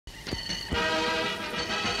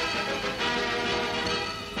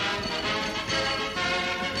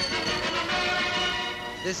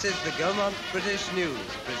This is the Gaumont British News,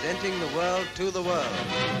 presenting the world to the world.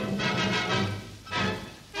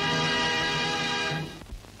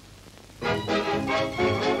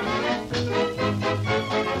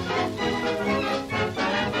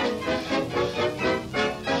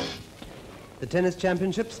 The tennis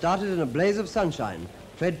championship started in a blaze of sunshine,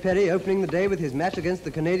 Fred Perry opening the day with his match against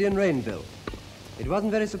the Canadian Rainville. It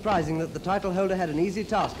wasn't very surprising that the title holder had an easy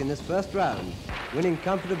task in this first round, winning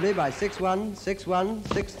comfortably by 6-1, 6-1,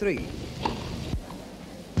 6-3.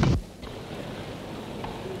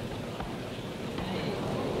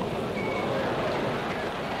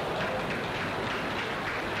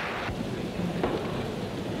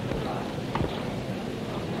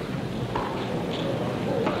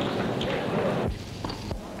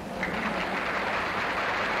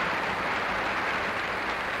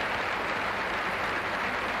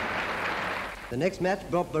 The next match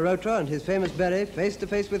brought Borotra and his famous beret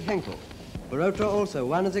face-to-face with Henkel. Borotra also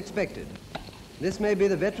won as expected. This may be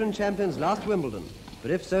the veteran champion's last Wimbledon,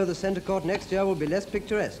 but if so, the centre court next year will be less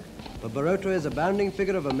picturesque, for Borotra is a bounding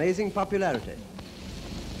figure of amazing popularity.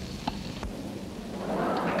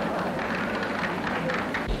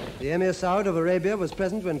 The Emir SAUD of Arabia was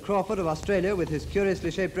present when Crawford of Australia, with his curiously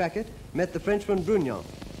shaped racket, met the Frenchman Brugnon.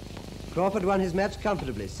 Crawford won his match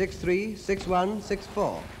comfortably, 6-3, 6-1,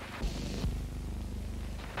 6-4.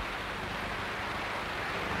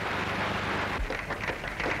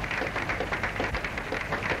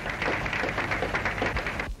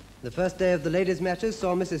 The first day of the ladies' matches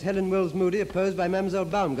saw Mrs. Helen Wills Moody opposed by Mademoiselle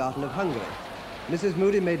Baumgartem of Hungary. Mrs.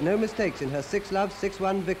 Moody made no mistakes in her 6-love,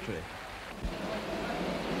 6-1 victory.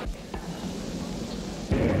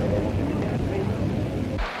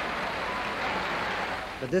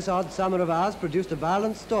 But this odd summer of ours produced a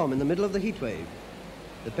violent storm in the middle of the heat wave.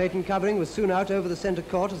 The patent covering was soon out over the centre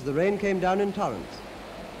court as the rain came down in torrents.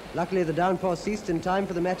 Luckily, the downpour ceased in time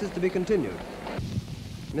for the matches to be continued.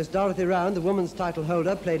 Miss Dorothy Round, the woman's title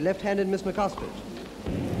holder, played left-handed Miss McOstrich.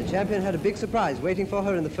 The champion had a big surprise waiting for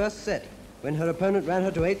her in the first set, when her opponent ran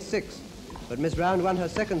her to 8-6. But Miss Round won her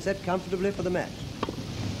second set comfortably for the match.